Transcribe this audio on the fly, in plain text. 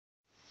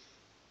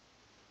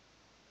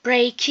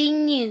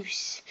Breaking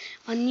news.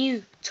 A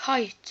new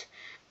type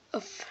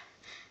of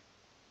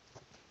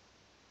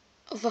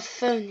a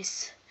phone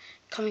is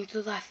coming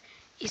to life.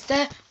 It's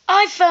the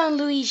iPhone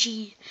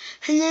Luigi.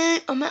 Hello,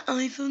 I'm an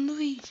iPhone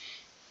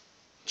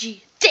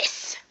Luigi.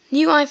 This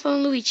new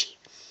iPhone Luigi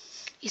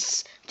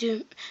is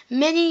doing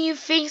many new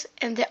things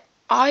and the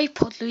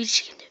iPod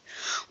Luigi can do.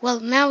 Well,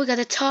 now we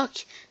gotta talk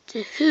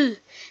to who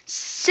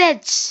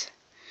said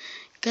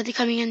gotta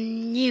coming a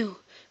new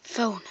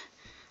phone.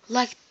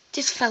 Like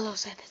this fellow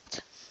said it.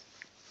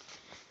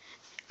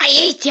 I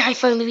hate the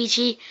iPhone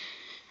Luigi.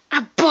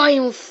 I bought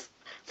him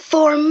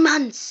 4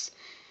 months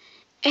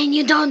and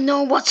you don't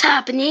know what's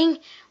happening.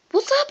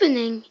 What's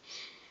happening?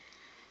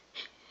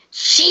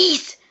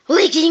 She's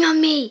leaking on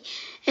me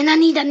and I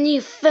need a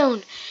new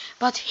phone.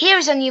 But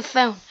here's a new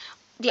phone.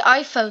 The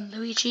iPhone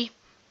Luigi.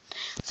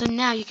 So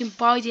now you can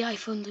buy the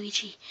iPhone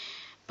Luigi.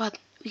 But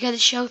we gotta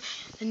show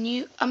the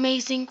new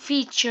amazing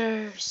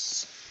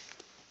features.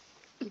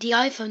 The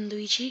iPhone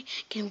Luigi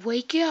can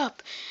wake you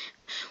up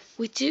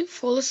with you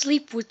fall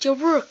asleep with your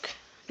work.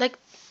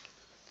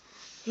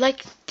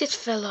 Like this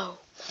fellow.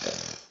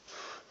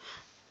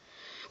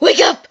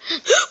 Wake up!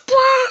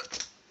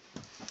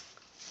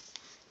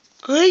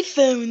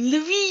 iPhone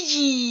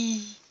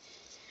Luigi.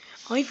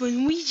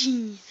 iPhone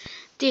Luigi.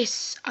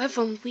 This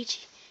iPhone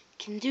Luigi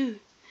can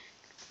do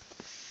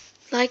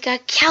like a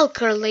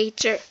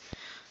calculator.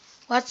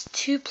 What's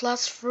 2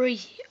 plus 3?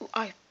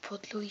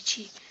 iPod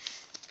Luigi.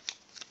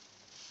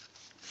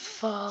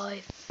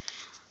 5.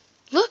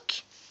 Look,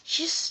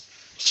 she is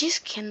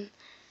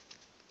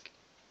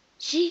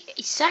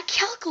a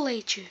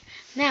calculator.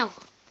 Now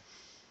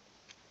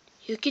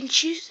you can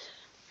choose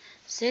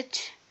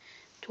set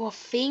to a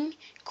thing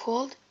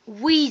called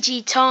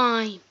Ouija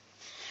time.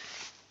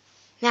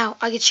 Now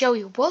I can show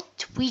you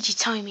what Ouija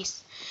time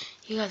is.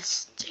 You gotta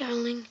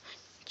starling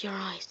your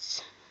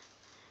eyes.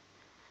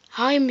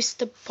 Hi,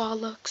 Mr.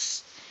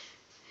 Bollocks.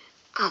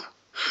 Oh,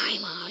 hi,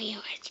 Mario.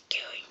 How's it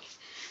going?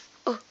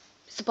 Oh,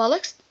 Mr.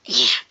 Bollocks?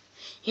 Yeah,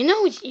 you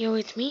know you're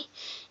with me.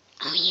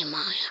 Oh, yeah,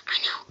 Mario. I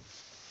know.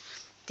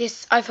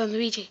 This iPhone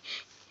Luigi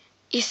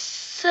is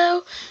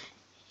so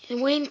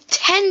weighing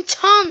 10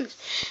 tons.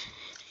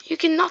 You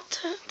cannot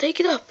take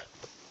it up.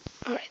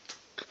 All right.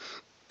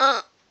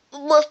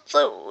 What's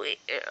the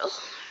real?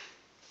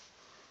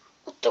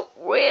 What the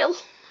real?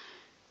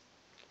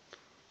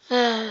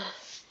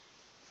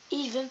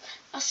 Even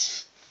a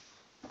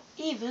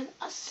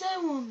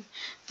 7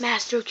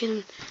 master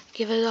can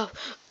give it up.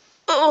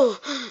 Oh,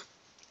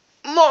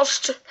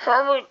 must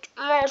have it,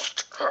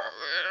 must have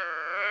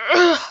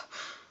it.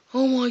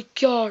 Oh my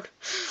God.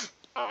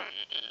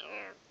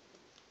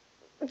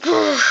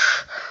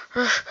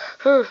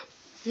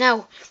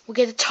 Now we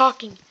get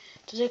talking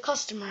to the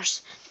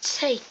customers.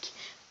 Take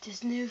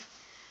this new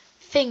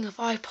thing of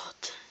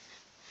iPod.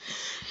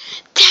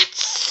 That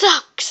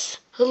sucks.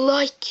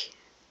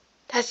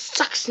 That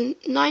sucks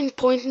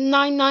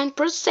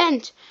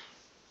 9.99%.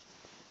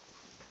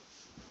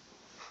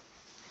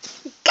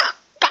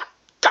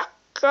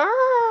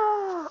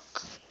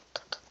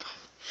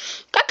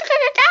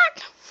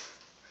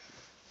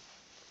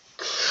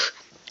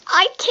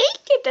 I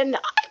take it and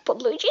the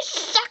iPod Luigi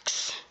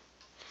sucks.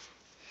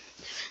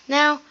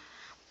 Now,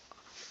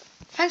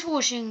 thanks for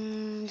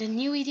watching the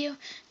new video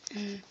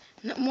and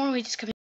more videos coming.